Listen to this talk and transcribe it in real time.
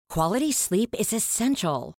Quality sleep is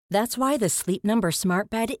essential. That's why the Sleep Number Smart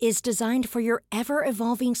Bed is designed for your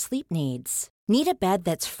ever-evolving sleep needs. Need a bed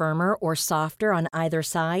that's firmer or softer on either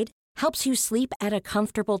side? Helps you sleep at a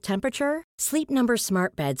comfortable temperature? Sleep Number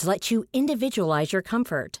Smart Beds let you individualize your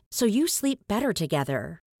comfort, so you sleep better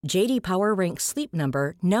together. J.D. Power ranks Sleep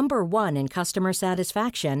Number number 1 in customer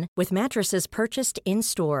satisfaction with mattresses purchased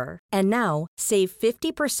in-store. And now, save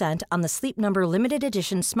 50% on the Sleep Number Limited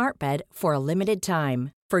Edition Smart Bed for a limited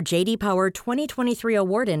time. For J.D. Power 2023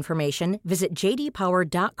 award information, visit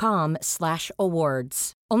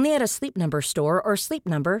jdpower.com/awards. Only at a Sleep Number store or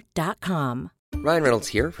sleepnumber.com. Ryan Reynolds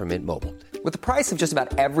here from Mint Mobile. With the price of just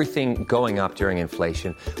about everything going up during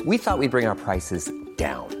inflation, we thought we'd bring our prices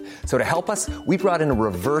down. So to help us, we brought in a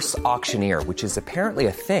reverse auctioneer, which is apparently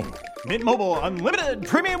a thing. Mint Mobile Unlimited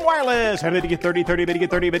Premium Wireless. How to get 30, 30, bit to get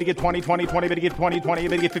 30, bit to get 20, 20, 20, bit to get 20, 20,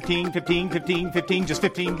 bit to get 15, 15, 15, 15, just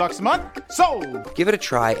 $15 a month? Sold! Give it a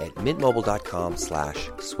try at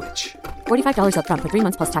mintmobile.com/switch. $45 up front for 3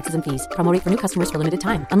 months plus taxes and fees. Promo rate for new customers for limited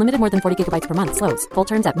time. Unlimited more than 40 gigabytes per month. Slows full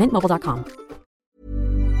terms at mintmobile.com.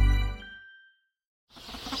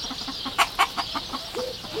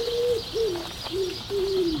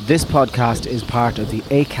 This podcast is part of the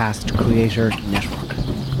Acast Creator Network.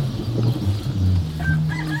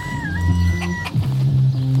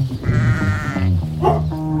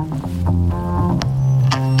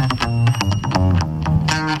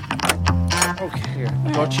 Okay, here.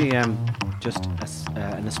 I brought you just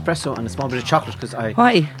an espresso and a small bit of chocolate because I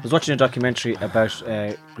was watching a documentary about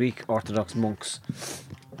Greek Orthodox monks.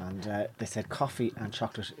 And they said coffee and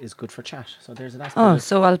chocolate is good for chat. So there's an aspect. Oh,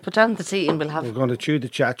 so I'll put on the tea and we'll have... We're going to chew the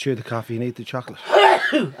chat, chew the coffee and eat the chocolate.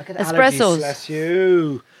 Espressos. Bless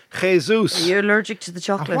you. Jesus. Are you allergic to the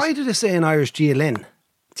chocolate? And why do they say in Irish Dialin?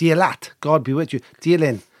 Dialat. God be with you.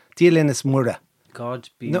 Dialin. Dialin is murder. God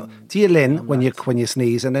be... No, Dialin when you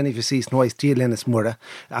sneeze, and then if you sneeze twice, Dialin is murder.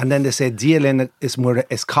 And then they say Dialin is murder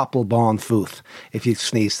is couple born footh. If you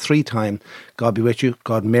sneeze 3 times, God be with you,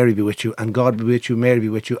 God Mary be with you, and God be with you, Mary be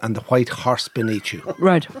with you, and the white horse beneath you.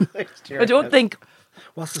 Right. I don't think...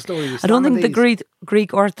 What's the story? I don't think the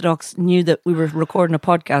Greek Orthodox knew that we were recording a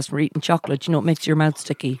podcast and we're eating chocolate. You know, it makes your mouth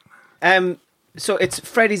sticky. So it's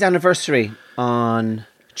Freddie's anniversary on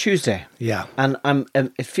Tuesday. Yeah. And I'm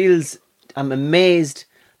amazed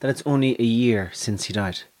that it's only a year since he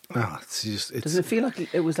died. Oh, doesn't it feel like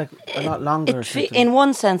it was like a lot longer? In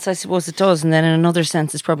one sense, I suppose it does, and then in another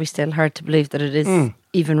sense, it's probably still hard to believe that it is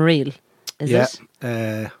even real. Is it?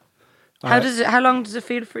 How long does it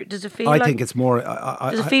feel? Does it feel? I think it's more.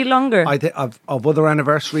 Does it feel longer? I think of other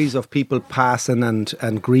anniversaries of people passing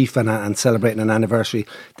and grief and celebrating an anniversary.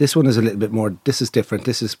 This one is a little bit more. This is different.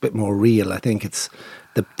 This is a bit more real. I think it's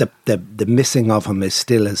the missing of him is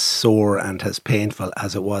still as sore and as painful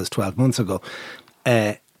as it was 12 months ago.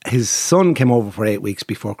 His son came over for 8 weeks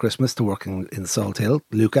before Christmas to work in Salt Hill,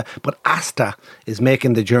 Luca. But Asta is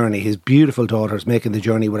making the journey. His beautiful daughter is making the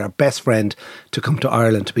journey with our best friend to come to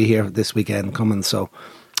Ireland to be here this weekend coming. So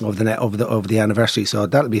over the anniversary. So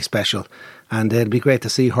that'll be special, and it'll be great to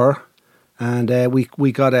see her. And I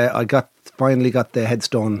finally got the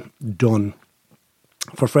headstone done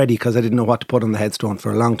for Freddie because I didn't know what to put on the headstone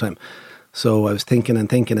for a long time. So I was thinking, and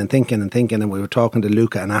we were talking to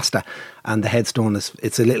Luca and Asta, and the headstone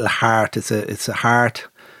it's a little heart. It's a heart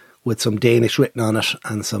with some Danish written on it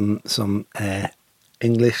and some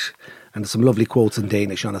English and some lovely quotes in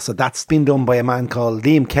Danish on it. So that's been done by a man called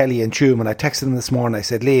Liam Kelly in Tuam, and I texted him this morning. I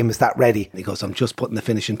said, Liam, is that ready? And he goes, I'm just putting the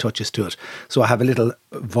finishing touches to it. So I have a little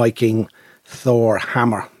Viking Thor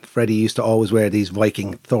hammer. Freddie used to always wear these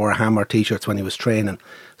Viking Thor hammer t-shirts when he was training.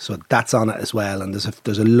 So that's on it as well. And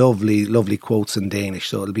there's a lovely quotes in Danish.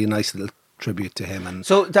 So it'll be a nice little tribute to him. And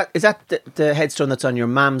so is that the headstone that's on your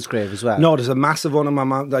mum's grave as well? No, there's a massive one on my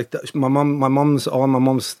mum. Like all my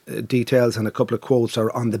mum's details and a couple of quotes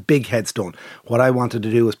are on the big headstone. What I wanted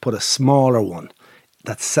to do was put a smaller one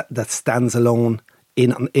that stands alone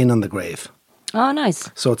in on the grave. Oh, nice.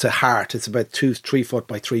 So it's a heart. It's about 3 foot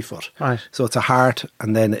by 3 foot. Right. So it's a heart,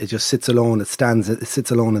 and then it just sits alone. It sits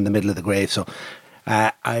alone in the middle of the grave. So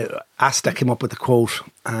Asta came up with the quote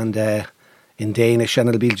and in Danish, and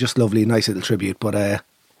it'll be just lovely, nice little tribute. But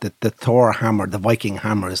the Thor hammer, the Viking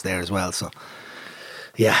hammer, is there as well. So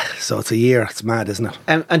yeah, so it's a year. It's mad, isn't it?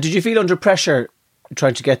 And did you feel under pressure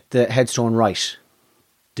trying to get the headstone right?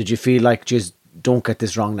 Did you feel like, just don't get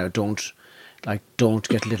this wrong now? Don't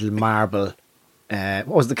get little marble. What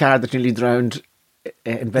was the car that nearly drowned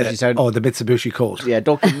in Veggiestown? Oh, the Mitsubishi Colt. Yeah,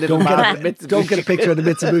 don't get a picture of the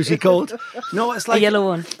Mitsubishi Colt. No, it's like a yellow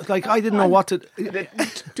one. It's like I didn't know what to.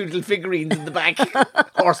 Two little figurines in the back,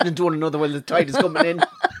 horsing into one another while the tide is coming in.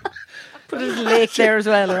 Put a little lake there as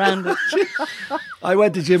well around it. I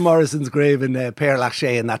went to Jim Morrison's grave in Père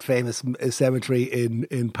Lachaise in that famous cemetery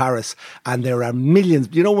in Paris, and there are millions.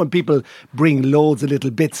 You know, when people bring loads of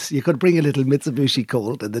little bits, you could bring a little Mitsubishi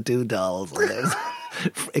Colt and the two dolls.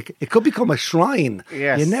 It could become a shrine.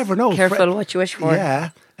 Yes. You never know. Careful what you wish for.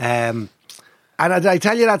 Yeah. And I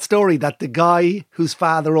tell you that story that the guy whose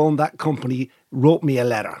father owned that company wrote me a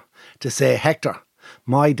letter to say, Hector,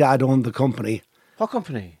 my dad owned the company. What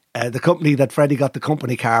company? The company that Freddie got the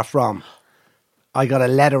company car from. I got a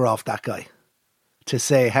letter off that guy to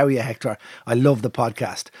say, how are you, Hector? I love the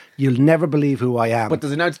podcast. You'll never believe who I am. But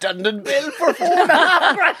there's an outstanding bill for $4.5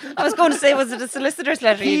 I was going to say, was it a solicitor's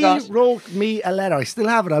letter you got? He wrote me a letter. I still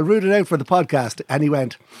have it. I'll read it out for the podcast. And he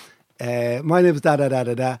went, my name's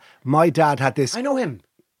da-da-da-da-da. My dad had this... I know him.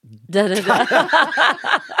 Da-da-da.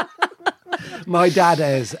 My dad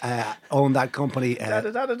has owned that company.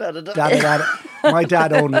 My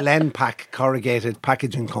dad owned Lenpack Corrugated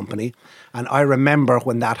Packaging Company, and I remember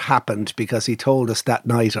when that happened because he told us that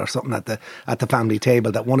night or something at the family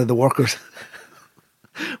table that one of the workers,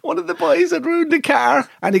 one of the boys had ruined the car,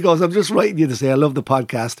 and he goes, "I'm just writing you to say I love the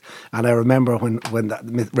podcast." And I remember when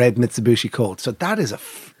that red Mitsubishi Colt. So that is a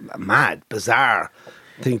mad, bizarre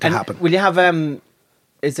thing to happen. Will you have?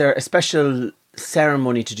 Is there a special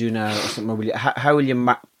ceremony to do now or something? Or will you, how will you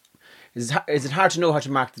mark? Is it hard to know how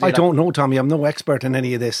to mark the day? I don't know, Tommy. I'm no expert in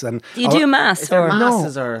any of this. And do you do mass or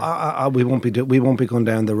masses no? Or we won't be going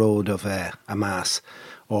down the road of a mass,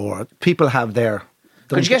 or people have their.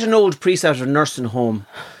 Could you get an old priest out of a nursing home,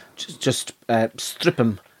 just strip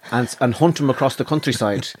him and hunt him across the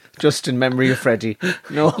countryside, just in memory of Freddie?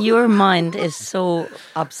 No, your mind is so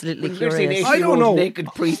absolutely curious. I don't know. Naked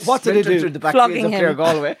priest. What do they do? Through the back Flogging of Clare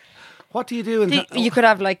Galway. What do you do? You could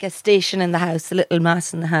have like a station in the house, a little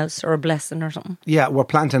mass in the house, or a blessing or something. Yeah, we're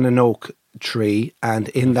planting an oak tree, and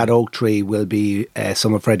in that oak tree will be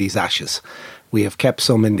some of Freddie's ashes. We have kept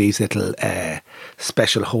some in these little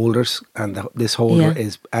special holders, and this holder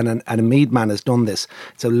is, and a Mead man has done this.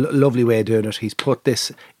 It's a lovely way of doing it. He's put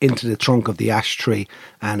this into the trunk of the ash tree,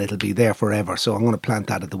 and it'll be there forever. So I'm going to plant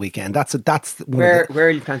that at the weekend. Where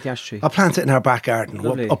will you plant the ash tree? I'll plant it in our back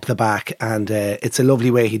garden, up the back, and it's a lovely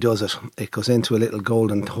way he does it. It goes into a little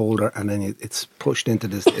golden holder, and then it's pushed into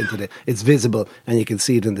it's visible, and you can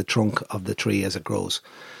see it in the trunk of the tree as it grows.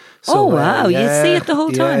 So, wow, you see it the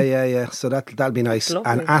whole time. Yeah. So that'll be nice.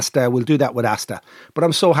 Lovely. And Asta, we'll do that with Asta. But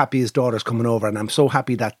I'm so happy his daughter's coming over, and I'm so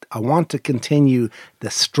happy that I want to continue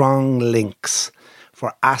the strong links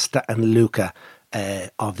for Asta and Luca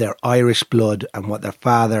of their Irish blood and what their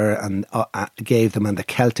father and gave them, and the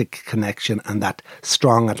Celtic connection and that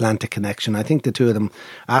strong Atlantic connection. I think the two of them,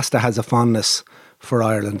 Asta has a fondness for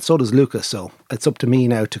Ireland, so does Luca. So it's up to me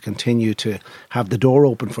now to continue to have the door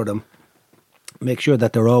open for them. Make sure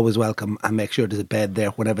that they're always welcome, and make sure there's a bed there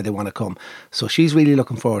whenever they want to come. So she's really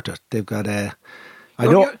looking forward to it. They've got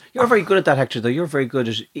You're very good at that, Hector. Though you're very good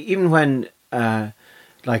at even when, when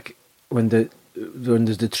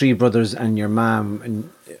there's the three brothers and your mum and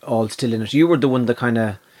all still in it. You were the one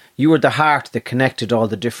that you were the heart that connected all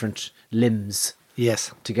the different limbs.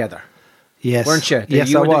 Yes. Together. Yes. Weren't you?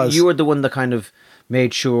 Yes, I was. You were the one that kind of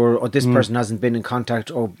made sure, this person hasn't been in contact,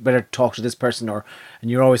 or better talk to this person, and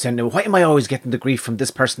you're always saying, why am I always getting the grief from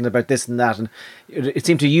this person about this and that? And it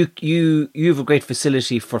seemed to you have a great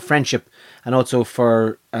facility for friendship, and also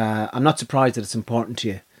I'm not surprised that it's important to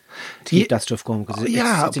you to keep that stuff going, because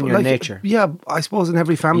it's in your nature. Yeah, I suppose in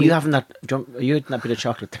every family. Are you eating that bit of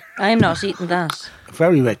chocolate there? I'm not eating that.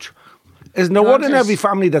 Very rich. Isn't there one in every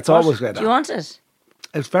family that's always got that? Do you want it?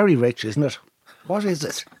 It's very rich, isn't it? What is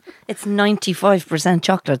it? It's 95%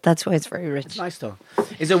 chocolate. That's why it's very rich. It's nice though.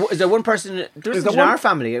 Is there one person? In our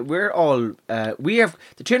family, we're all we have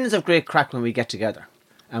the children have great crack when we get together,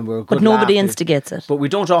 and we're good. But nobody laughter, instigates it. But we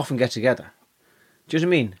don't often get together. Do you know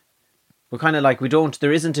what I mean? We're kind of like we don't.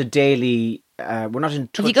 There isn't a daily. We're not in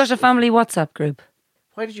touch. Have you got a family WhatsApp group?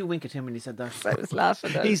 Why did you wink at him when he said that? I was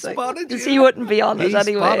laughing. He spotted you. He wouldn't be on it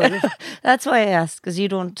anyway. It. That's why I asked, because you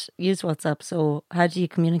don't use WhatsApp. So how do you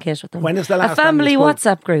communicate with them? When is the last a family time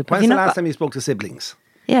WhatsApp group? When's the last time you spoke to siblings?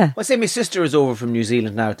 Yeah. Well, say my sister is over from New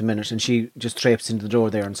Zealand now at the minute, and she just traipsed into the door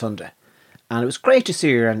there on Sunday. And it was great to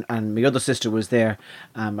see her, and my other sister was there,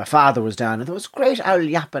 and my father was down, and there was great owl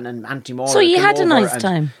yapping and Auntie Maura. So you had a nice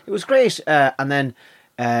time. It was great. And then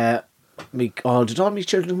did all my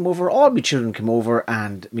children come over? All my children came over,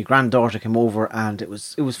 and my granddaughter came over, and it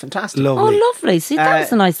was fantastic. Lovely. Oh, lovely. See, that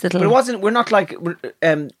was a nice little... But it wasn't, we're not like,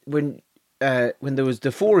 when there was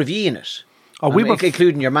the four of you in it, we were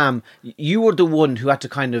including your mum, you were the one who had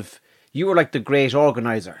to you were like the great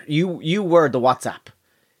organiser. You were the WhatsApp.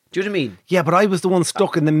 Do you know what I mean? Yeah, but I was the one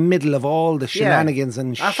stuck in the middle of all the shenanigans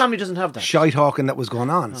and our family doesn't have that shite talking that was going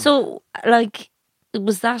on. So, like,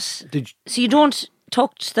 was that? So you don't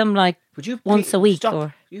talk to them like once a week, stop.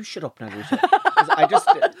 or you shut up now, Rita. 'Cause I just.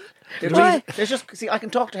 There's just see. I can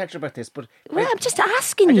talk to Hector about this, but I'm just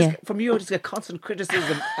asking you. From you, I just get constant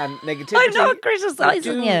criticism and negativity. I'm not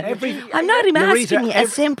criticising you. I'm not even asking you a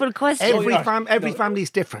simple question. Every family's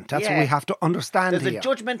different. That's what we have to understand. There's here. a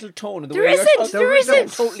judgmental tone in the There way isn't. There isn't. There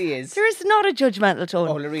totally is. There is not a judgmental tone.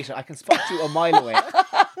 Oh, Larita, I can spot you a mile away.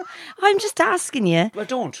 I'm just asking you. Well,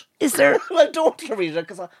 don't. Is there? Well, don't, Larita,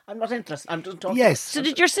 because I'm not interested. I'm just talking. Yes. So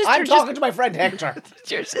did your sister? I'm talking to my friend Hector.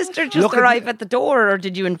 Did your sister just arrive at the door, or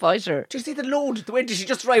did you invite her? Do you see the load? The way did she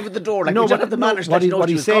just arrive at the door? Like, No, we don't but have the manners that what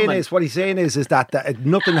he's saying is that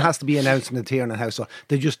nothing has to be announced in the Tiernan house. So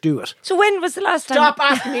they just do it. So when was the last time? Stop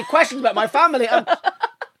asking me questions about my family.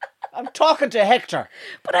 I'm talking to Hector.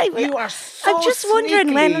 But you are so I'm just wondering,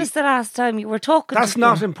 sneaky. when was the last time you were talking That's to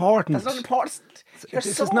not them? important. That's not important.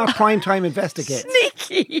 This is not prime time investigate.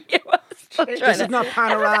 Sneaky. This is not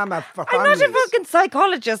panorama for I'm families. not a fucking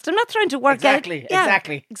psychologist. I'm not trying to work out.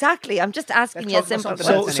 Exactly. I'm just asking you a simple about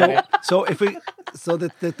question. something else. So if we,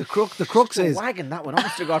 the crux is wagging that one.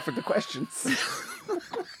 Honest to God, for the questions.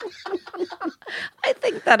 I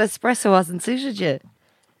think that espresso hasn't suited you.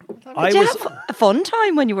 I Did you was. have a fun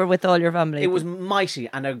time when you were with all your family? It was mighty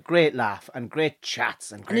and a great laugh and great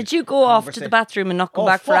chats and. And did you go off to the bathroom and not come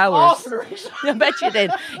back for hours? I bet you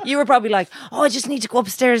did. You were probably like, "Oh, I just need to go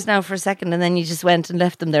upstairs now for a second," and then you just went and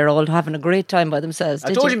left them there all having a great time by themselves.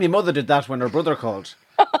 I told you my mother did that when her brother called.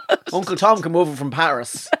 Uncle Tom came over from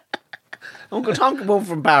Paris.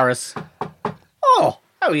 Oh,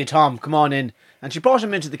 how are you, Tom? Come on in. And she brought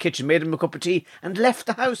him into the kitchen, made him a cup of tea, and left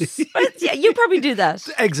the house. Yeah, you probably do that.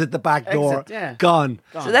 Exit the back door. yeah. Gone.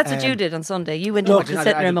 So that's what you did on Sunday. You went to watch the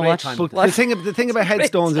sitting room and watched. But the thing about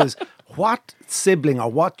headstones is what sibling or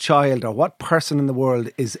what child or what person in the world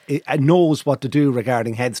knows what to do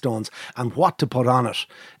regarding headstones and what to put on it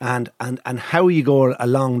and how you go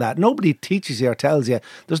along that. Nobody teaches you or tells you.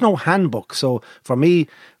 There's no handbook. So for me,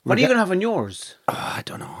 what are you going to have on yours? Oh, I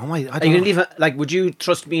don't know. Are you going to leave it, like, would you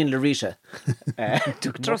trust me and Larita?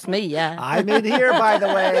 Trust me, yeah. I'm in here, by the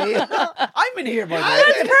way. I'm in here, by the way.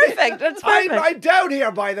 That's perfect. That's perfect. I'm down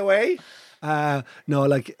here, by the way. No,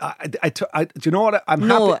 like, do you know what?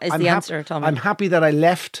 No is the answer, Tommy. I'm happy that I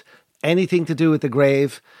left anything to do with the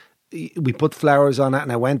grave. We put flowers on it,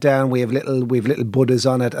 and I went down. We have little Buddhas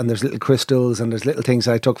on it, and there's little crystals, and there's little things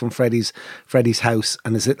that I took from Freddie's house,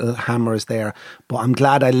 and there's little hammers there. But I'm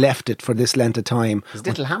glad I left it for this length of time. His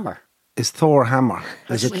little hammer. Is Thor hammer?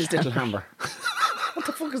 His little hammer. What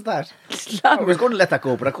the fuck is that? I was going to let that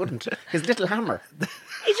go, but I couldn't. His little hammer.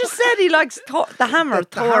 He just said he likes the hammer,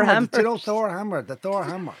 Thor hammer. Do you know Thor hammer? The Thor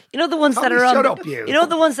hammer. You know the ones Tommy, that are on. Shut up, you. You know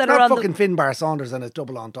the ones that Not are on. Fucking Finbar Saunders and his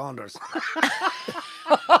double entendres.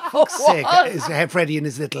 Fuck's sake, is Freddie and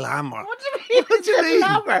his little hammer. What do you mean? What do you mean?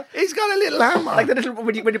 Hammer? He's got a little hammer. Like the little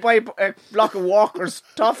when you buy a block of Walker's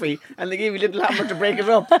toffee and they give you a little hammer to break it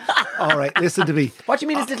up. All right, listen to me. What do you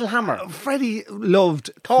mean his little hammer? Freddie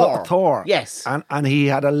loved Thor. Thor. Yes. And he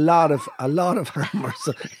had a lot of hammers.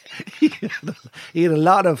 he had a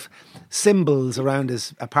lot of symbols around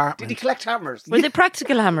his apartment. Did he collect hammers? Were they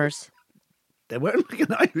practical hammers? They weren't like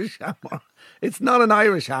an Irish hammer. It's not an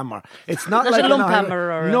Irish hammer. It's not Not like a lump an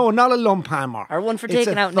hammer or no, not a lump hammer. Or one for It's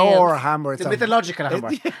taking a out Thor nails. hammer. It's a mythological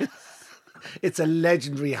hammer. It's a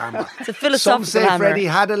legendary hammer. It's a philosophical Some say hammer. Freddie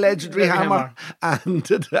had a legendary hammer, and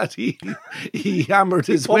that he hammered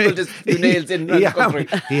his way. Pummeled his few nails in around the country.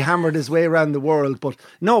 He hammered his way around the world. But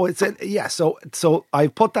no, it's So I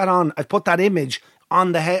put that on. I put that image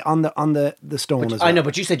on the head on the stone as well. I know,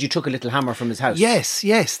 but you said you took a little hammer from his house.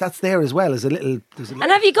 Yes, that's there as well as a little. And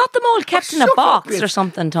have you got them all kept in a shut up, box you- or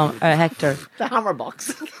something, Hector? The hammer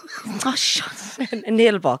box. Oh, shut a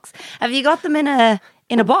nail box. Have you got them in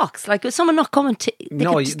a box? Like, is someone not coming to?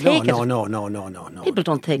 No. No. People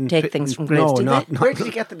don't take things from graves, do they? Where did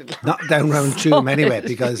you get the little hammer? Not down round Tuam anyway,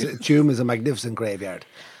 because Tuam is a magnificent graveyard.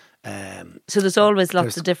 So there's always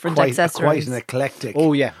lots of different quite accessories. an eclectic.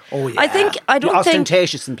 Oh yeah. I don't think.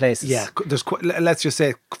 Ostentatious in places. Yeah, there's let's just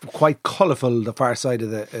say quite colourful the far side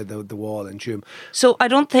of the wall in Tuam. So I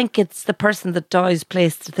don't think it's the person that dies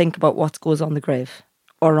place to think about what goes on the grave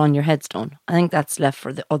or on your headstone. I think that's left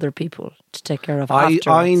for the other people to take care of afterwards.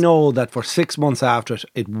 I know that for 6 months after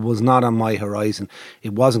it was not on my horizon.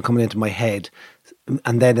 It wasn't coming into my head.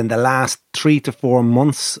 And then in the last 3 to 4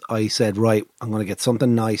 months, I said, right, I'm going to get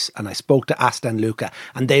something nice. And I spoke to Asta and Luca,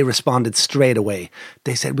 and they responded straight away.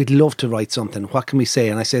 They said, we'd love to write something. What can we say?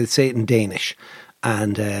 And I said, say it in Danish.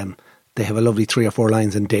 And they have a lovely 3 or 4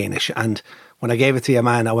 lines in Danish. And when I gave it to you,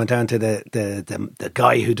 man, I went down to the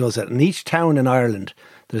guy who does it. In each town in Ireland,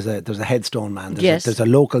 there's a headstone man. There's a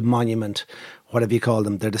local monument, whatever you call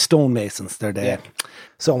them. They're the stonemasons. They're the... Yeah.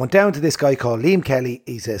 So I went down to this guy called Liam Kelly.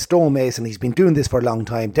 He's a stonemason. He's been doing this for a long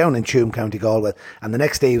time down in Tuam, County Galway. And the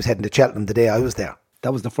next day he was heading to Cheltenham the day I was there.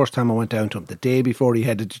 That was the first time I went down to him, the day before he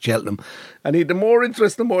headed to Cheltenham. And he had the more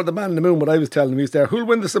interest and more the man in the moon, what I was telling him. He was there, who'll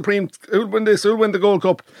win the Gold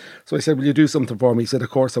Cup? So I said, will you do something for me? He said, of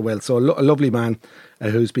course I will. So a lovely man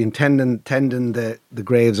who's been tending the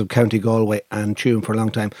graves of County Galway and Tuam for a long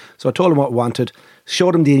time. So I told him what I wanted,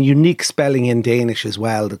 showed him the unique spelling in Danish as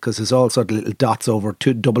well, because there's all sort of little dots over,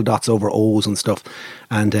 two double dots over O's and stuff.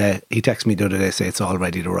 And he texted me the other day, say it's all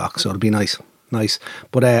ready to rock. So it'll be nice.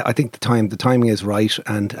 But I think the timing is right,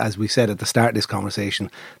 and as we said at the start of this conversation,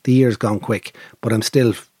 the year's gone quick, but I'm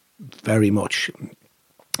still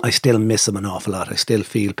I still miss him an awful lot. I still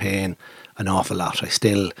feel pain an awful lot. I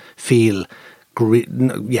still feel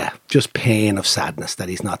just pain of sadness that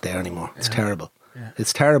he's not there anymore. It's terrible. Yeah.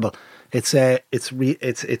 It's terrible. There's a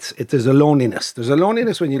loneliness. There's a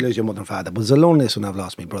loneliness when you lose your mother and father, but there's a loneliness when I've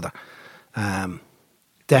lost my brother.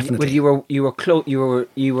 Definitely. Well, you were close. You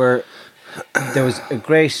were. There was a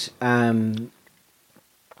great.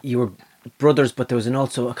 You were brothers, but there was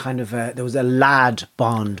also a kind of there was a lad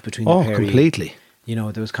bond between the pair. Oh, completely. You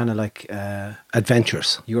know, there was kind of like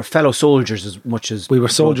adventures. You were fellow soldiers as much as we were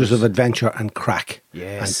soldiers of adventure and crack,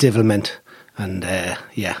 yes, and devilment, and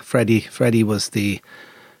Freddie was the.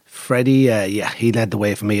 Freddie, he led the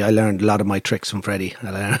way for me. I learned a lot of my tricks from Freddie.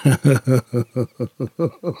 Would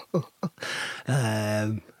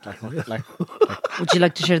you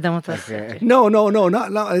like to share them with us? No,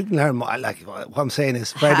 not I didn't learn. Like what I'm saying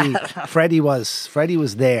is, Freddie was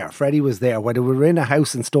there. Freddie was there. Whether we were in a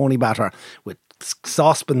house in Stoneybatter with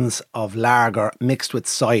saucepans of lager mixed with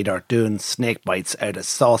cider, doing snake bites out of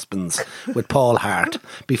saucepans with Paul Hart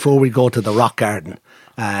before we go to the rock garden.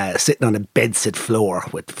 Sitting on a bedsit floor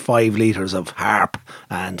with 5 litres of harp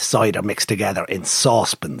and cider mixed together in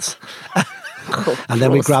saucepans. And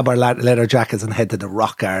then we grab our leather jackets and head to the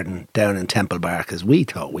rock garden down in Temple Bar because we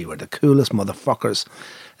thought we were the coolest motherfuckers.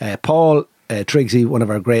 Paul Triggsy, one of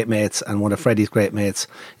our great mates and one of Freddie's great mates,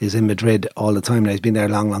 is in Madrid all the time now. He's been there a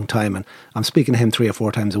long time, and I'm speaking to him 3 or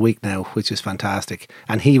 4 times a week now, which is fantastic.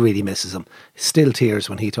 And he really misses him. Still tears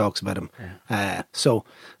when he talks about him. Yeah. So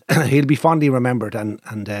he'll be fondly remembered. And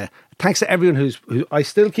thanks to everyone who I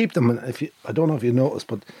still keep them. And I don't know if you noticed,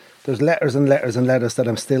 but there's letters and letters and letters that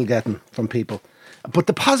I'm still getting from people. But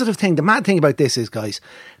the positive thing, the mad thing about this is, guys,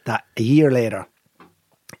 that a year later,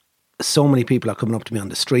 so many people are coming up to me on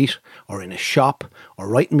the street or in a shop or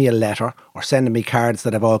writing me a letter or sending me cards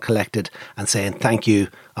that I've all collected and saying, thank you,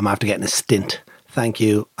 I'm after getting a stint. Thank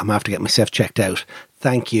you, I'm after getting myself checked out.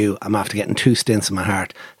 Thank you, I'm after getting 2 stints in my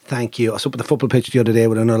heart. Thank you. I was up at the football pitch the other day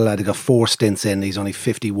with another lad who got 4 stints in. He's only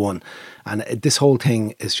 51. And this whole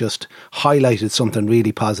thing is just highlighted something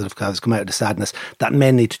really positive because it's come out of the sadness that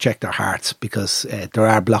men need to check their hearts because there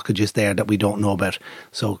are blockages there that we don't know about.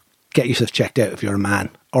 So get yourself checked out if you're a man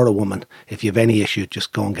or a woman. If you have any issue,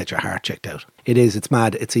 just go and get your heart checked out. It's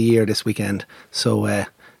mad. It's a year this weekend. So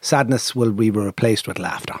sadness will be replaced with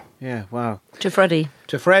laughter. Yeah, wow. To Freddie.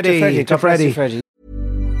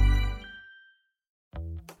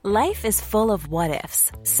 Life is full of what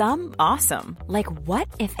ifs. Some awesome. Like what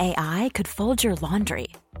if AI could fold your laundry?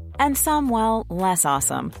 And some, well, less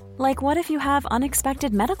awesome. Like what if you have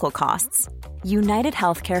unexpected medical costs? United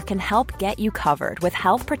Healthcare can help get you covered with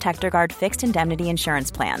Health Protector Guard fixed indemnity insurance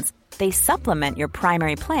plans. They supplement your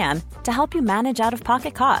primary plan to help you manage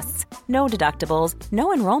out-of-pocket costs. No deductibles,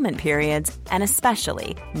 no enrollment periods, and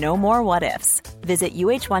especially no more what-ifs. Visit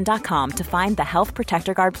uh1.com to find the Health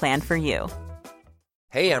Protector Guard plan for you.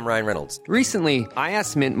 Hey, I'm Ryan Reynolds. Recently, I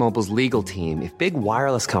asked Mint Mobile's legal team if big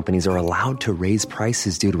wireless companies are allowed to raise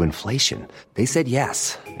prices due to inflation. They said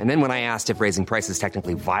yes. And then when I asked if raising prices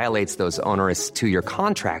technically violates those onerous 2-year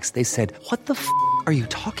contracts, they said, what the f*** are you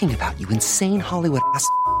talking about, you insane Hollywood ass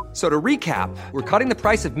f- So to recap, we're cutting the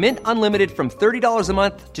price of Mint Unlimited from $30 a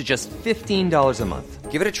month to just $15 a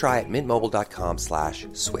month. Give it a try at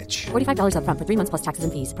mintmobile.com/switch. $45 up front for 3 months plus taxes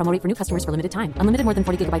and fees. Promo rate for new customers for limited time. Unlimited more than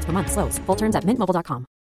 40 gigabytes per month. Slows full terms at mintmobile.com.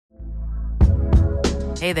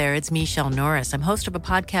 Hey there, it's Michelle Norris. I'm host of a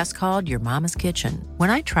podcast called Your Mama's Kitchen.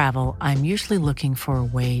 When I travel, I'm usually looking for a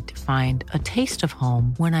way to find a taste of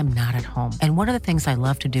home when I'm not at home. And one of the things I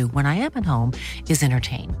love to do when I am at home is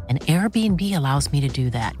entertain. And Airbnb allows me to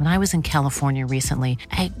do that. When I was in California recently,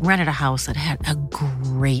 I rented a house that had a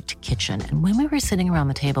great kitchen. And when we were sitting around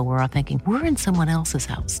the table, we're all thinking, we're in someone else's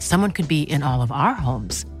house. Someone could be in all of our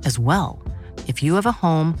homes as well. If you have a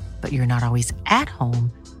home, but you're not always at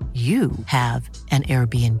home, you have an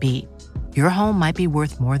Airbnb. Your home might be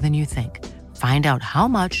worth more than you think. Find out how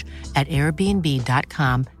much at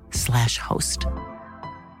airbnb.com/host.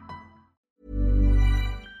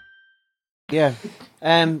 Yeah.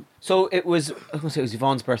 So it was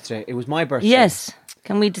Yvonne's birthday. It was my birthday. Yes.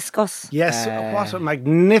 Can we discuss? Yes, what a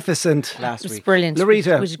magnificent last It was week. brilliant.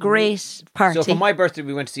 Larita. It was a great party. So for my birthday,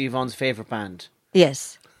 we went to see Yvonne's favourite band.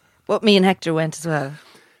 Yes. But me and Hector went as well.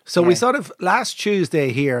 So we sort of, last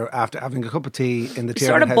Tuesday here, after having a cup of tea in the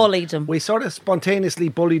sort of House, bullied him. We sort of spontaneously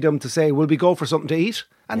bullied him to say, will we go for something to eat?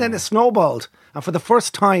 And then it snowballed. And for the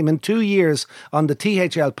first time in 2 years on the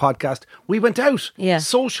THL podcast, we went out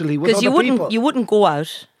socially with other people. You wouldn't go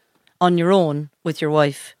out on your own with your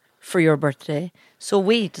wife for your birthday. So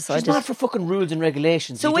we decided... She's not for fucking rules and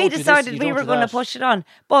regulations. So we decided we were going to push it on.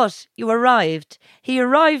 But you arrived. He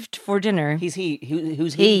arrived for dinner. Who's he?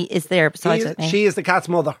 He is there beside me. She is the cat's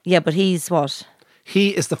mother. Yeah, but he's what?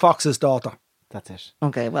 He is the fox's daughter. That's it.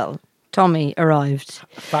 Okay, well, Tommy arrived.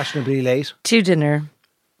 Fashionably late. To dinner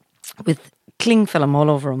with cling film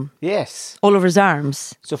all over him. Yes. All over his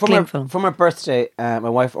arms. So for my birthday, my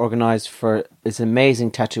wife organised for this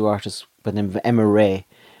amazing tattoo artist by the name of Emma Ray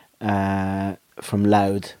from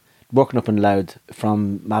Louth, working up in Louth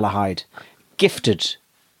from Malahide, gifted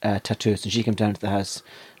tattoos, and she came down to the house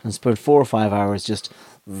and spent 4 or 5 hours just...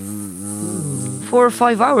 4 or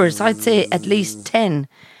 5 hours, I'd say at least 10.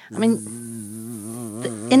 I mean, the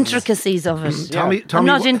intricacies of it. Tommy, I'm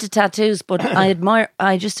not into tattoos, but I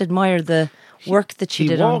just admire the work that she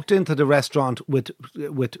did. He walked into the restaurant with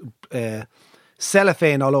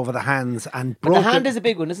cellophane all over the hands and broke. But the hand is a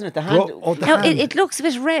big one, isn't it? The hand. It looks a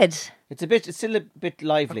bit red. It's still a bit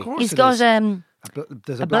lively. He's got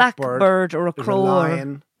there's a blackbird or a crow. There's a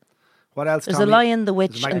lion. What else? There's Tommy? a lion, the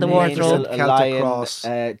witch, and the wardrobe. A Celtic lion, cross.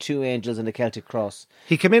 2 angels, and a Celtic cross.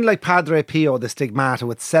 He came in like Padre Pio, the stigmata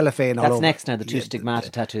with cellophane all over. That's next now. The 2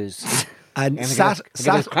 stigmata tattoos. And sat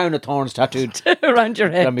his crown of thorns tattooed around your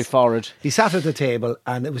head, on my forehead. He sat at the table,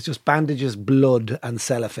 and it was just bandages, blood, and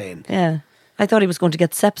cellophane. Yeah. I thought he was going to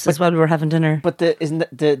get sepsis while we were having dinner. But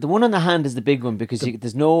the one on the hand is the big one because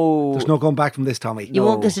there's no going back from this, Tommy. You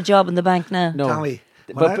won't get a job in the bank now. No, Tommy.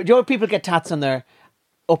 But you know, people get tats on their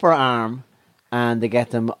upper arm, and they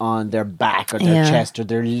get them on their back or their chest or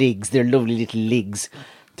their legs, their lovely little legs.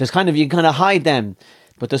 There's you can hide them,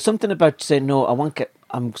 but there's something about saying no.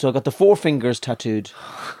 So I got the 4 fingers tattooed,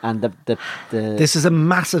 and the. This is a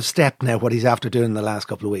massive step now. What he's after doing in the last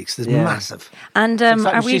couple of weeks, this is massive. And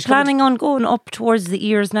are we planning on going up towards the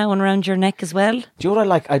ears now and around your neck as well? Do you know what I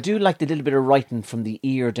like? I do like the little bit of writing from the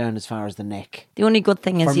ear down as far as the neck. The only good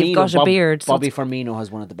thing is you've got a beard. Bobby Firmino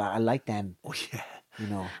has one at the back. I like them. Oh yeah. You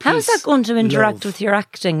know, how is that going to interact with your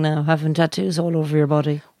acting now, having tattoos all over your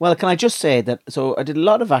body? Well, can I just say that, so I did a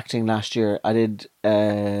lot of acting last year. I did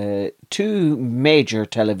 2 major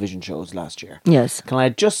television shows last year. Yes. Can I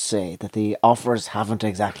just say that the offers haven't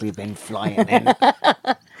exactly been flying in?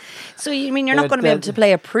 So you mean you're not going to be able to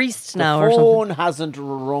play a priest now or something? The phone hasn't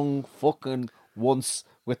rung fucking once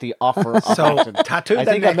with the offer of acting. Tattoo I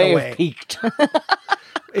the think neck I may away. have peaked.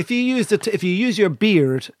 If you use your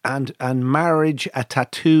beard and marriage a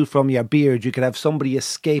tattoo from your beard, you could have somebody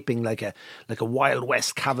escaping like a Wild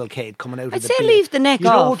West cavalcade coming out. I'd of the say beard. leave the neck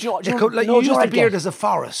off. You use the beard as a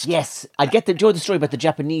forest. Yes, I'd get the story about the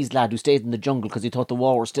Japanese lad who stayed in the jungle because he thought the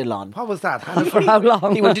war was still on. What was that? For how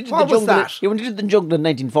long? He went into What the was jungle. that? He went into the jungle in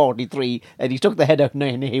 1943, and he took the head out in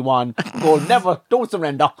 1981. Going, don't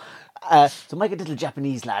surrender. So make a little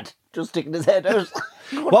Japanese lad just sticking his head out.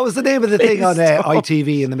 What was the name of the thing on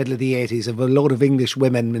ITV in the middle of the 80s of a load of English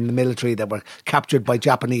women in the military that were captured by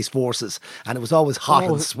Japanese forces, and it was always hot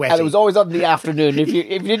and sweaty. And it was always on in the afternoon. If you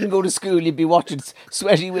didn't go to school, you'd be watching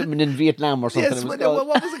sweaty women in Vietnam or something. Yes, what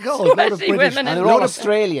was it called? Sweaty women. And they were all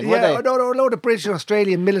Australian, were they? No, a load of British and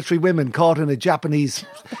Australian military women caught in a Japanese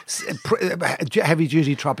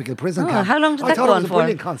heavy-duty tropical prison camp. How long did that I thought go it on was a for?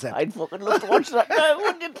 brilliant concept. I'd fucking love to watch that now,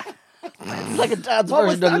 wouldn't it? It's like a dad's What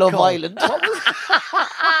was version of that Love called? Island.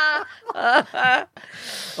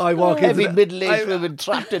 I walk Heavy into middle-aged women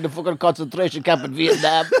trapped in a fucking concentration camp in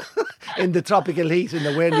Vietnam. in the tropical heat and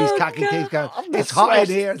they're wearing these khaki things going, it's The hot in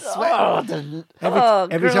sweat. here, it's sweating. Oh,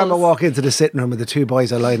 Every time I walk into the sitting room and the 2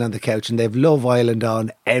 boys are lying on the couch and they've Love Island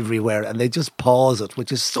on everywhere and they just pause it,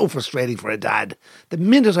 which is so frustrating for a dad. The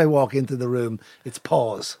minute I walk into the room, it's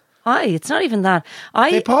pause. Aye, it's not even that.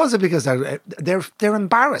 They pause it because they're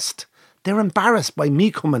embarrassed. They're embarrassed by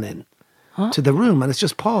me coming in to the room, and it's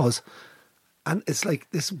just pause. And it's like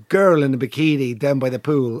this girl in a bikini down by the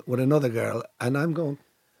pool with another girl, and I'm going...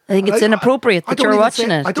 I think it's inappropriate that you're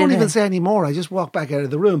watching it. I don't even say any more. I just walk back out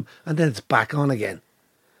of the room, and then it's back on again.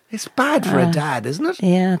 It's bad for a dad, isn't it?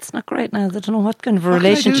 Yeah, it's not great now. I don't know what kind of a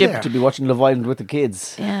relationship to be watching Love Island with the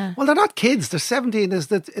kids. Yeah. Well, they're not kids. They're 17. Is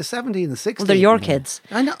 17 and 16? Well, they're your kids.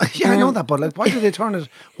 I know. Yeah, I know that. But like, why do they turn it?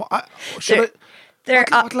 What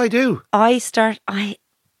will I do?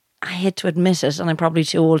 I hate to admit it, and I'm probably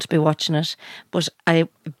too old to be watching it, but I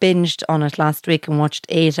binged on it last week and watched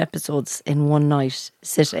 8 episodes in one night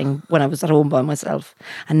sitting when I was at home by myself.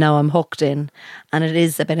 And now I'm hooked in. And it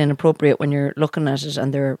is a bit inappropriate when you're looking at it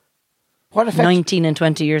and they're 19 and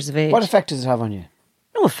 20 years of age. What effect does it have on you?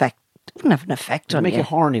 No effect. It wouldn't have an effect on you. Make you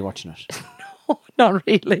horny watching it? No, not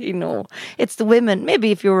really, no. It's the women.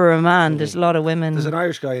 Maybe if you were a man, there's a lot of women. There's an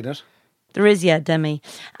Irish guy in it. There is, yeah, Demi.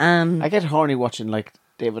 I get horny watching like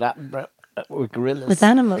David Attenborough with gorillas. With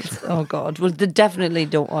animals. Oh, God. Well, they definitely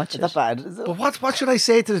don't watch it. That's bad, is it? But what should I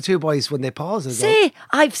say to the two boys when they pause? Say,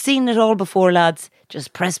 I've seen it all before, lads.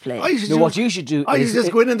 Just press play. What you should do is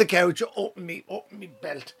just go in the couch, open me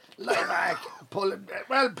belt, lie back, pull it.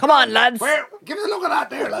 Well, come on, lads. Give us a look at that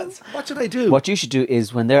there, lads. What should I do? What you should do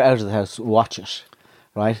is when they're out of the house, watch it,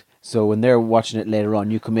 right? So when they're watching it later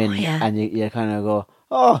on, you come in and you kind of go,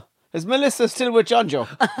 oh, is Melissa still with John Joe?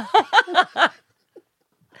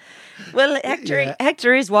 Well,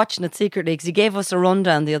 Hector is watching it secretly because he gave us a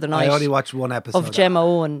rundown the other night. I only watched one episode of Gemma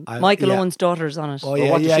Owen. Michael Owen's daughter's on it. Oh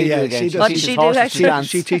yeah, what does she do again? What does she do?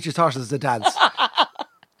 She teaches horses to dance.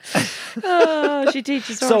 She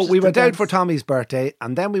teaches horses. So we went to out dance. for Tommy's birthday,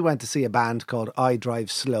 and then we went to see a band called I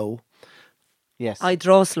Drive Slow. Yes. I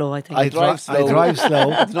Draw Slow, I think. I Drive Slow. I Drive Slow.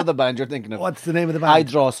 That's another band you're thinking of. What's the name of the band? I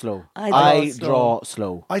Draw Slow. I Draw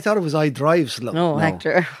Slow. I thought it was I Drive Slow. No,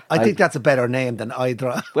 Hector. I think that's a better name than I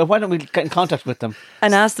Drive. Well, why don't we get in contact with them?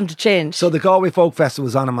 And ask them to change. So the Galway Folk Festival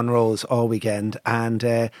was on in Monroe's all weekend, and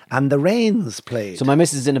the Rains played. So my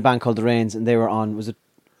missus is in a band called The Rains, and they were on, was it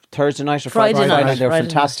Thursday night or Friday night? They were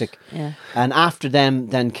fantastic. Yeah. And after them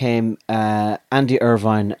then came Andy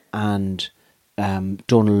Irvine and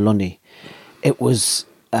Donal Lunny. It was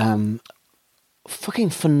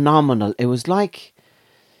fucking phenomenal. It was like,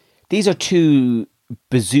 these are two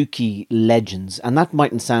bouzouki legends, and that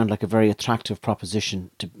mightn't sound like a very attractive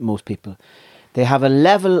proposition to most people. They have a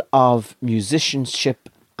level of musicianship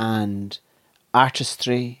and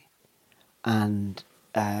artistry and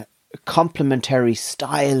complementary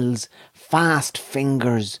styles, fast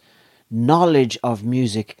fingers, knowledge of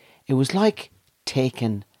music. It was like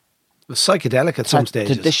taking... It was psychedelic at some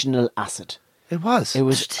stages. Traditional acid. It was.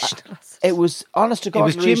 It was honest to God. It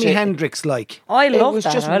was Jimi Hendrix like. I love that.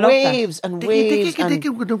 It was just waves and waves.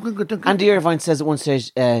 Andy Irvine says at one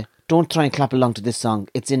stage, "Don't try and clap along to this song.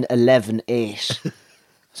 It's in 11/8."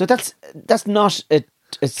 So that's not a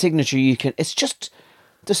signature you can. It's just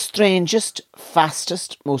the strangest,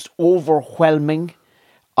 fastest, most overwhelming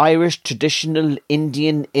Irish traditional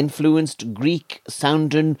Indian influenced Greek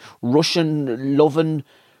sounding Russian loving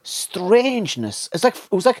strangeness. It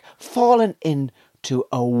was like falling into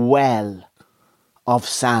a well of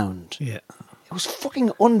sound. Yeah. It was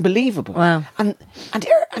fucking unbelievable. Wow. And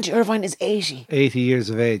Andy Irvine is 80. 80 years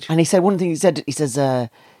of age. And he said one thing, he says the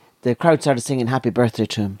crowd started singing happy birthday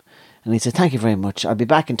to him. And he said, thank you very much. I'll be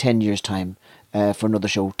back in 10 years' time for another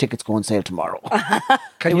show. Tickets go on sale tomorrow.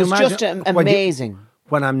 Can it you was imagine just amazing.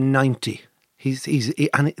 When I'm 90,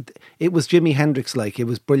 it was Jimi Hendrix like. It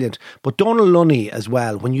was brilliant. But Donal Lunny as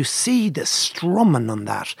well. When you see the strumming on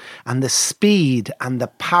that and the speed and the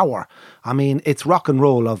power, I mean, it's rock and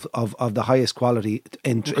roll of the highest quality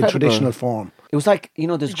in traditional form. It was like,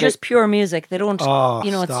 there's just pure music. They don't,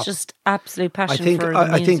 it's just absolute passion for the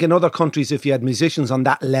music. I think in other countries, if you had musicians on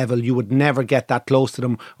that level, you would never get that close to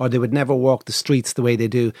them, or they would never walk the streets the way they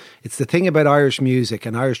do. It's the thing about Irish music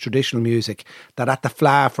and Irish traditional music that at the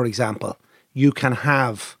Fleadh, for example, you can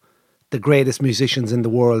have the greatest musicians in the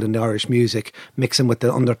world in the Irish music mixing with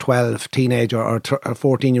the under 12 teenager or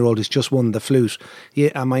 14-year-old who's just won the flute. Yeah,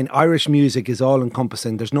 I mean, Irish music is all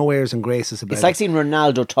encompassing. There's no airs and graces about it. It's like seeing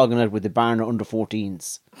Ronaldo tugging it with the Barna under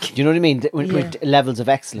 14s. Do you know what I mean? With levels of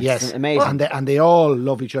excellence. Yes, it's amazing. And they all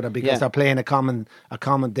love each other because they're playing they have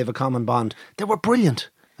a common bond. They were brilliant.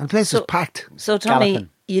 And the place was packed. So Tommy,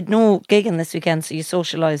 you'd no gigging this weekend, so you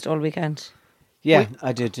socialised all weekend. Yeah,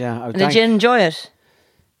 I did. Yeah, did you enjoy it?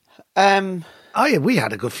 We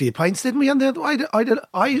had a good few pints, didn't we? And I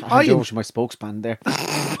over to my spokesman there.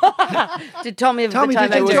 Did Tommy have a good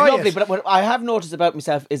time? It was lovely, but what I have noticed about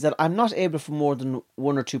myself is that I'm not able for more than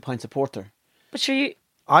 1 or 2 pints of porter. But sure,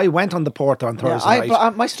 I went on the porter on Thursday night.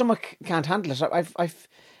 But my stomach can't handle it.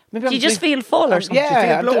 Maybe Do you just feel full or something?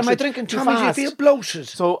 Yeah, am I drinking too Tommy, fast? do you feel bloated?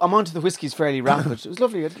 So I'm onto the whiskies fairly rapid. It was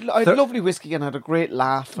lovely. I had a lovely whiskey and I had a great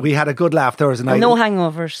laugh. We had a good laugh Thursday night. No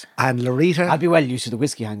hangovers. And Loretta, I'll be well used to the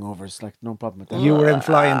whiskey hangovers. Like no problem with that. you were in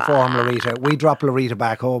flying form, Loretta. We dropped Loretta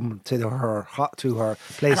back home to her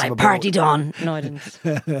place And I of abode. partied on. No, I didn't.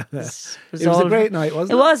 It was It was a great night,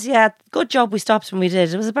 wasn't it? It was, yeah. Good job we stopped when we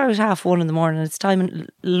did. It was about 1:30 in the morning. It's time,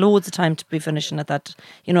 loads of time to be finishing at that,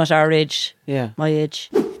 at our age. Yeah. My age.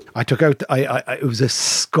 I took out. It was a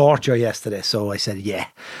scorcher yesterday, so I said, "Yeah,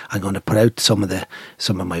 I'm going to put out some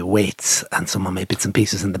of my weights and some of my bits and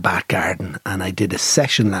pieces in the back garden." And I did a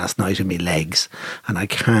session last night of my legs, and I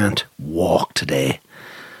can't walk today.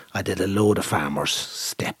 I did a load of farmers'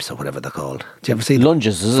 steps or whatever they're called. Do you ever see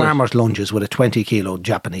lunges? Is farmers' lunges with a 20-kilo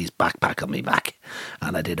Japanese backpack on my back,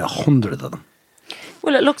 and I did 100 of them.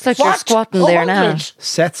 Well, it looks like you're squatting there now.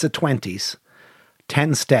 Sets of 20s.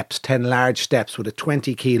 10 steps, 10 large steps with a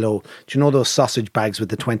 20-kilo. Do you know those sausage bags with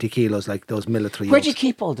the 20 kilos, like those military? Where do you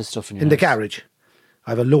keep all this stuff in your In the house? garage.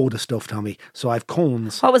 I have a load of stuff, Tommy. So I have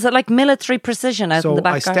cones. What was it, like military precision out in the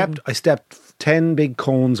back garden? I stepped 10 big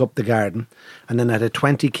cones up the garden, and then I had a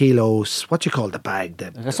 20 kilos. What do you call the bag?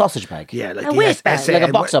 Like a sausage bag. Yeah, like A waste bag. Like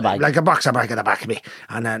a boxer bag. Like a boxer bag at the back of me.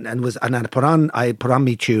 And I put on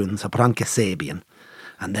me tunes. I put on Kasabian,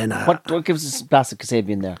 and then What gives us Blast of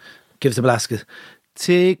Kasabian there? gives a blast.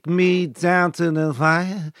 Take me down to the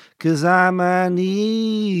fire, 'cause I'm an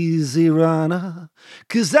easy runner,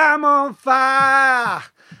 'cause I'm on fire.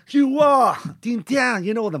 You are.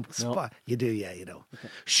 You know them. No. You do, yeah, you know. Okay.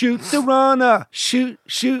 Shoot the runner. Shoot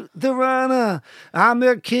the runner. I'm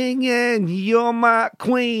the king and you're my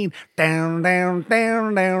queen. Down, down,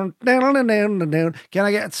 down, down, down, down, down, down. Can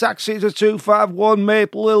I get Taxi to 251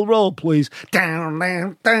 Maple Hill Road, please? Down,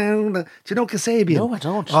 down, down. Do you know Kasabian? No, I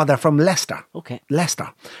don't. Oh, they're from Leicester. Okay. Leicester.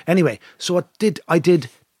 Anyway, so I did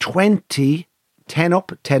 20, 10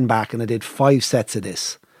 up, 10 back, and I did 5 sets of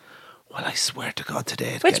this. Well, I swear to God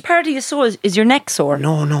today. Which part of you sore? Is your neck sore?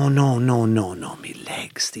 No. Me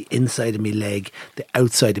legs. The inside of me leg, the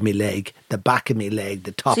outside of me leg, the back of me leg,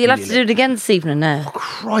 the top of me leg. So you'll have to do it again this evening now. Oh,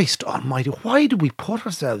 Christ almighty. Why do we put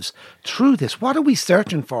ourselves through this? What are we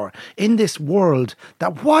searching for in this world?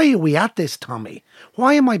 Why are we at this, Tommy?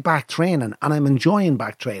 Why am I back training? And I'm enjoying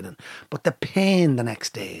back training. But the pain the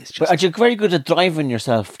next day is just... But are you very good at driving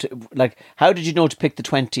yourself? How did you know to pick the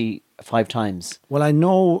 25 times? Well, I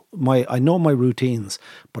know my routines,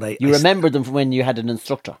 but You remember them from when you had an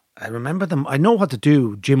instructor? I remember them. I know what to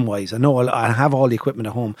do gym-wise. I have all the equipment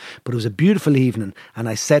at home. But it was a beautiful evening, and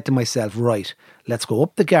I said to myself, right, let's go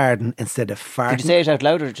up the garden instead of farting. Did you say it out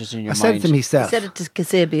loud or just in your mind? I said it to myself. You said it to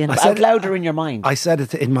Kasabian. Out louder in your mind? I said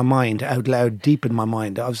it in my mind, out loud, deep in my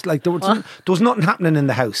mind. I was like, there was nothing happening in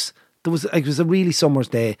the house. It was a really summer's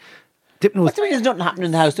day. What do you mean there's nothing happening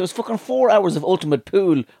in the house? There was fucking 4 hours of Ultimate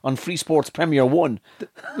Pool on Free Sports Premier 1.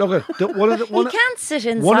 Look, you can't sit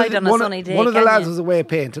inside on a sunny day. One of the lads was away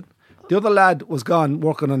painting. The other lad was gone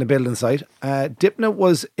working on a building site. Dipna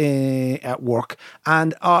was at work,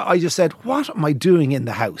 and I just said, "What am I doing in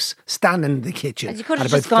the house? Standing in the kitchen." And you could have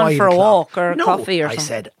at just about gone 5 for a o'clock. walk or a coffee or something. I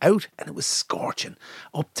said out, and it was scorching.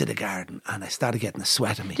 Up to the garden, and I started getting a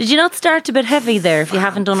sweat on me. Did you not start a bit heavy there if you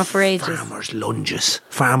haven't done it for ages?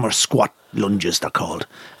 Farmers squat lunges, they're called.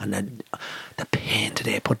 And then the pain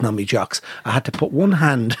today putting on me jocks. I had to put one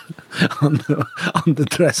hand on the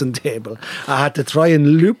dressing table. I had to try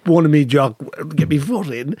and loop one of me jock, get me foot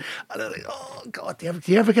in. And I was like, oh God, do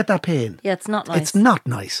you ever get that pain? Yeah, it's not nice. It's not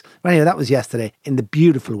nice. Anyway, that was yesterday in the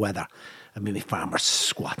beautiful weather. I mean, my farmer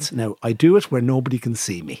squats. Now, I do it where nobody can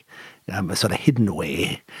see me. I'm sort of hidden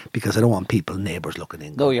away because I don't want neighbours looking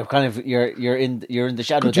in. No, you're kind of you're in the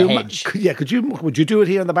shadow of the hedge. Would you do it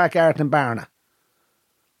here in the back garden in Barna?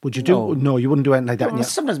 Would you do? No, you wouldn't do anything like that. Well,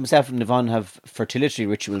 sometimes myself and Yvonne have fertility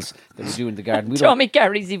rituals that we do in the garden. Tommy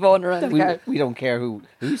carries Yvonne around the garden. We don't care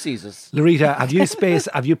who sees us. Loretta,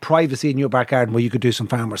 have you privacy in your back garden where you could do some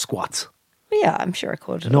farmer squats? Yeah, I'm sure I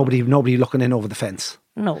could. Nobody looking in over the fence.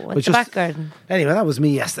 No, it's the back garden. Anyway, that was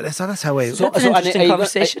me yesterday, so that's how I... That's an interesting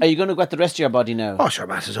conversation. Are you going to go at the rest of your body now? Oh, sure,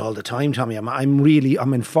 matters all the time, Tommy.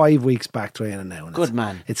 I'm in 5 weeks back training now. And Good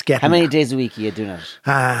man. It's getting... How many days a week are you doing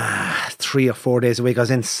it? 3 or 4 days a week. I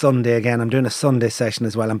was in Sunday again. I'm doing a Sunday session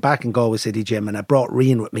as well. I'm back in Galway City Gym, and I brought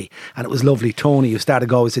Rian with me, and it was lovely. Tony, who started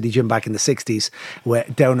Galway City Gym back in the 60s,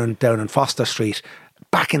 down on Foster Street.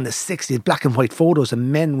 Back in the 60s, black and white photos of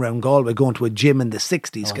men around Galway going to a gym in the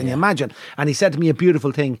 60s. Can you imagine? And he said to me a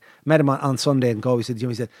beautiful thing. Met him on Sunday in Galway City Gym.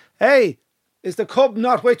 He said, "Hey, is the cub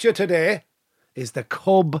not with you today?" Is the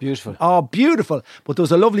cub beautiful? Oh, beautiful. But there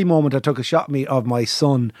was a lovely moment. I took a shot of my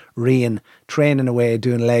son, Rian, training away,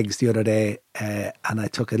 doing legs the other day. and I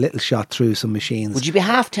took a little shot through some machines. Would you be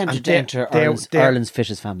half tempted to enter Ireland's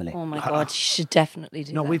fittest family? Oh my God, you should definitely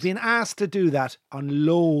do that. No, we've been asked to do that on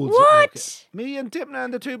loads. What? Me and Tipna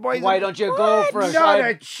and the two boys. Why don't you go for it? Not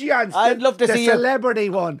a chance. I'd love to see the celebrity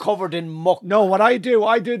one covered in muck. No, what I do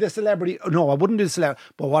the celebrity. No, I wouldn't do the celebrity.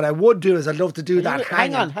 But what I would do is I'd love to do that.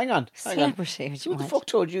 Hang on. Celebrity. Who the fuck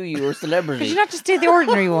told you were a celebrity? Could you not just do the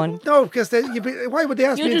ordinary one? No, because why would they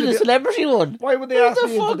ask me to do the celebrity one? Why would they ask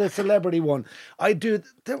me into the celebrity one? I do.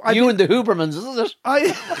 You and the Hubermans, isn't it?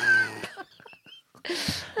 I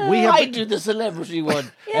do the celebrity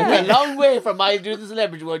one. Yeah. A long way from I do the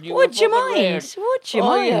celebrity one. Would you mind? Would you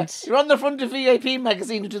mind? Yeah. You're on the front of VIP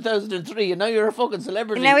magazine in 2003 and now you're a fucking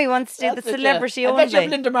celebrity. And now he wants to do the celebrity only. I bet you have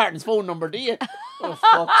Linda Martin's phone number, do you? Oh,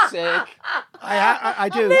 fuck's sake. I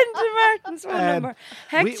do. Linda Martin's phone number.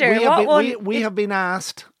 Hector, we have been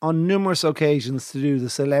asked on numerous occasions to do the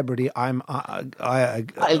celebrity. I'll do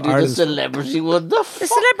the celebrity one. The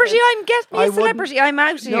celebrity I'm getting. The celebrity I'm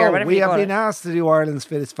out here. No, we have been asked to do Ireland's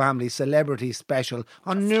Fittest Family Celebrity Special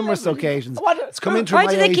on numerous occasions. It's come in through my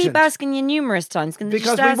agent. Why do they keep asking you numerous times?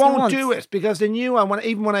 Because we won't do it. Because they knew.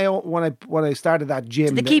 Even when I started that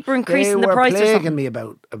gym, they keep increasing the price. They were plaguing me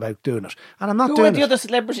about doing it, and I'm not doing it. The other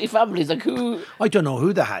celebrity families, like who? I don't know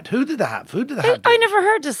who they had. Who did they have? I never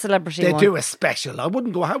heard of celebrity. They do a special. I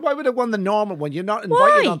wouldn't go. Why would I want the normal one? You're not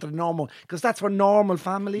invited onto the normal because that's for normal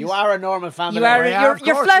families. You are a normal family. You're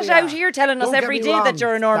flat out here telling us every day that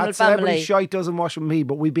you're a normal family. Celebrity shite doesn't wash with me,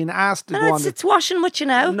 but we've been asked to go on. It's washing with you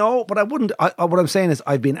now. No, but I wouldn't. What I'm saying is,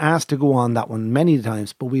 I've been asked to go on that one many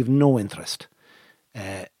times, but we've no interest.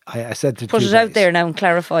 I said to put it out there now and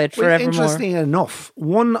clarify it forevermore. Interesting enough,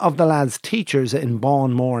 one of the lads' teachers in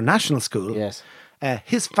Bournemore National School,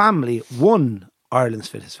 his family won Ireland's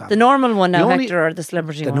Fittest Family. The normal one now, Hector, or the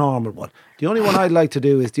celebrity one? The normal one. The only one I'd like to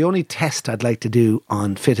do is, the only test I'd like to do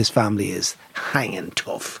on Fittest Family is hanging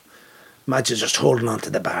tough. Imagine just holding on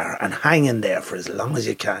to the bar and hanging there for as long as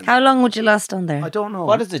you can. How long would you last on there? I don't know.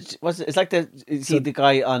 What is it? It's like the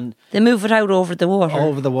guy on... They move it out over the water.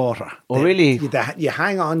 Over the water. Oh, really? You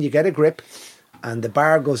hang on, you get a grip, and the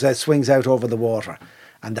bar goes out, swings out over the water,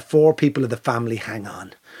 and the four people of the family hang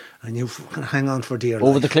on. And you hang on for dear life.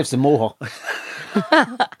 Over the cliffs of Mohawk.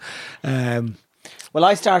 Well,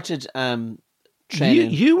 I started...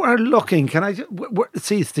 training. You are looking. Can I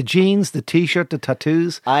see? It's the jeans, the t-shirt, the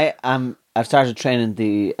tattoos. I've started training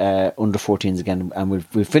the under 14s again, and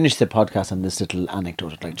we've finished the podcast on this little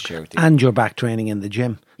anecdote I'd like to share with you. And you're back training in the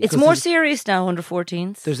gym. It's more serious now, under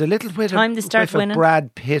 14s. There's a little bit time to start winning.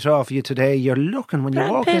 Brad Pitt off you today. You're looking when you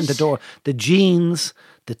walk in the door. The jeans,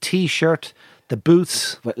 the t-shirt, the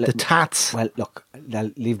boots, the tats. Well, look,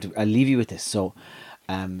 I'll leave you with this. So,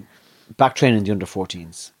 back training the under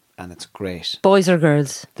 14s. And it's great. Boys or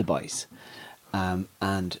girls? The boys.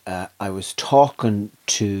 And I was talking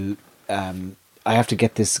to... I have to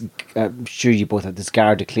get this... I'm sure you both have this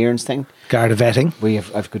Garda clearance thing. Garda vetting.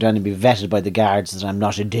 I've got down and be vetted by the guards that I'm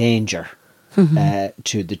not a danger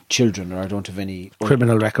to the children, or I don't have any...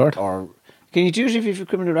 Criminal record. Or can you do it if you have a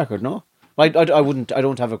criminal record? No? I wouldn't. I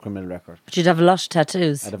don't have a criminal record. But you'd have a lot of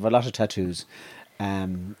tattoos. I'd have a lot of tattoos.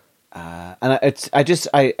 And anyway,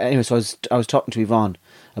 so I was talking to Yvonne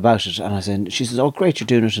about it, and she says, "Oh, great, you're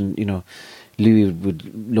doing it," and Louis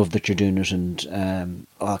would love that you're doing it, and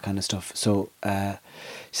all that kind of stuff. So she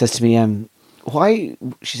says to me, "Why?"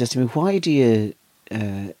 She says to me, "Why do you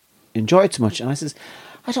enjoy it so much?" And I says,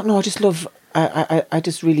 "I don't know. I just love. I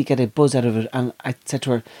just really get a buzz out of it." And I said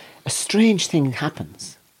to her, "A strange thing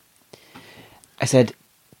happens." I said,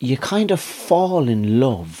 "You kind of fall in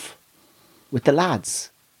love with the lads."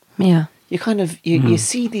 Yeah. You kind of, you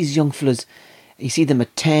see these young fellas, you see them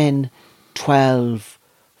at 10, 12,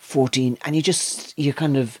 14, and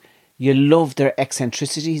you love their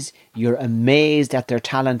eccentricities, you're amazed at their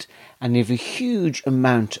talent, and you have a huge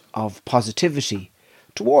amount of positivity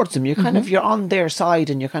towards them. You're on their side,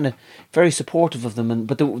 and you're kind of very supportive of them.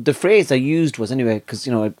 But the phrase I used was, anyway, because,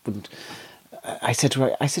 I said to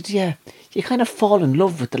her, yeah, you kind of fall in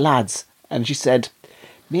love with the lads. And she said,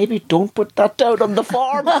 "Maybe don't put that down on the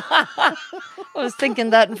form." I was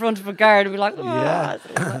thinking that in front of a guard and be like, yeah.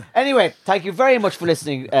 Anyway, thank you very much for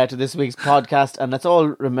listening to this week's podcast. And let's all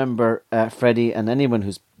remember Freddie and anyone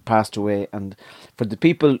who's passed away. And for the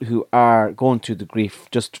people who are going through the grief,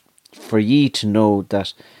 just for ye to know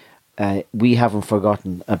that we haven't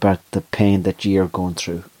forgotten about the pain that ye are going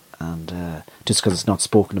through. And just because it's not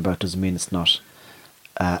spoken about doesn't mean it's not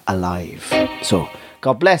alive. So,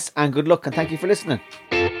 God bless and good luck, and thank you for listening.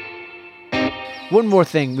 One more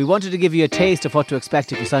thing, we wanted to give you a taste of what to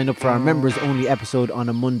expect if you sign up for our members only episode on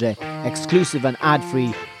a Monday, exclusive and ad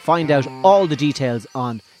free. Find out all the details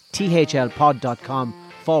on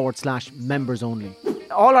thlpod.com/members only.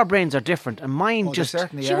 All our brains are different, and mine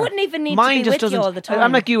She wouldn't even need to be with you all the time.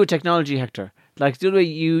 I'm like you with technology, Hector. Like the way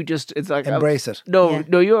you just, it's like embrace it. No,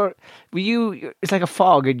 you're it's like a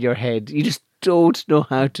fog in your head. You just don't know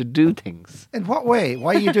how to do things. In what way?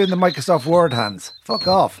 Why are you doing the Microsoft Word hands? Fuck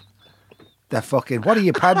off. The fucking, what are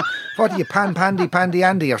you Pandy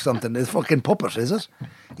Andy or something? It's fucking puppet, is it?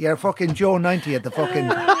 You're fucking Joe 90 at the fucking,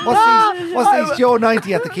 what's these Joe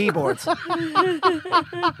 90 at the keyboards?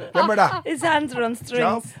 Remember that? His hands are on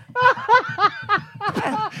strings.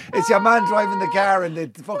 It's your man driving the car in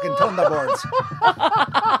the fucking Thunderbirds.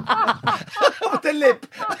 With the lip.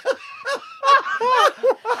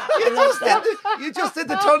 You just did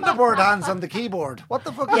the Thunderbird hands on the keyboard. What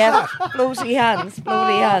the fuck is that? Floaty hands.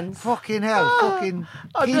 Fucking hell, fucking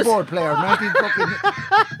keyboard player, 19 fucking.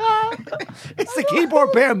 It's the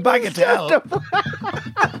keyboard player in Bagatelle.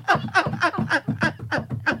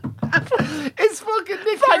 It's fucking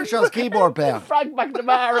Nick Kershaw's keyboard player. Frank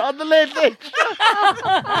McNamara on the Late Late.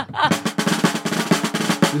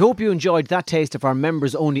 We hope you enjoyed that taste of our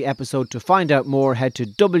members only episode. To find out more, head to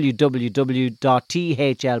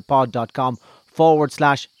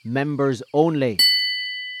www.thlpod.com/members only.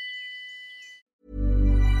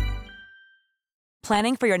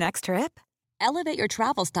 Planning for your next trip? Elevate your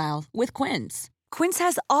travel style with Quince. Quince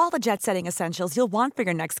has all the jet-setting essentials you'll want for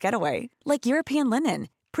your next getaway, like European linen,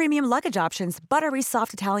 premium luggage options, buttery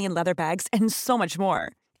soft Italian leather bags, and so much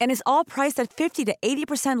more. And is all priced at 50 to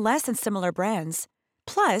 80% less than similar brands.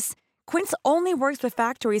 Plus, Quince only works with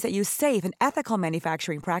factories that use safe and ethical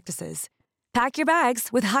manufacturing practices. Pack your bags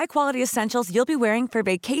with high-quality essentials you'll be wearing for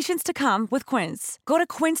vacations to come with Quince. Go to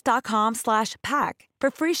quince.com/pack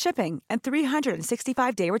for free shipping and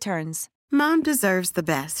 365-day returns. Mom deserves the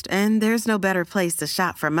best, and there's no better place to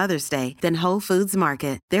shop for Mother's Day than Whole Foods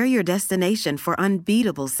Market. They're your destination for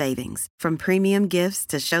unbeatable savings, from premium gifts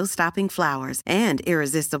to show-stopping flowers and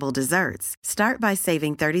irresistible desserts. Start by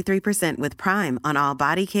saving 33% with Prime on all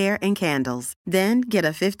body care and candles. Then get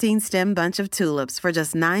a 15-stem bunch of tulips for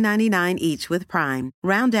just $9.99 each with Prime.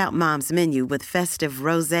 Round out Mom's menu with festive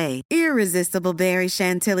rosé, irresistible berry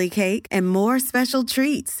chantilly cake, and more special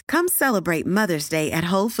treats. Come celebrate Mother's Day at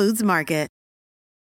Whole Foods Market.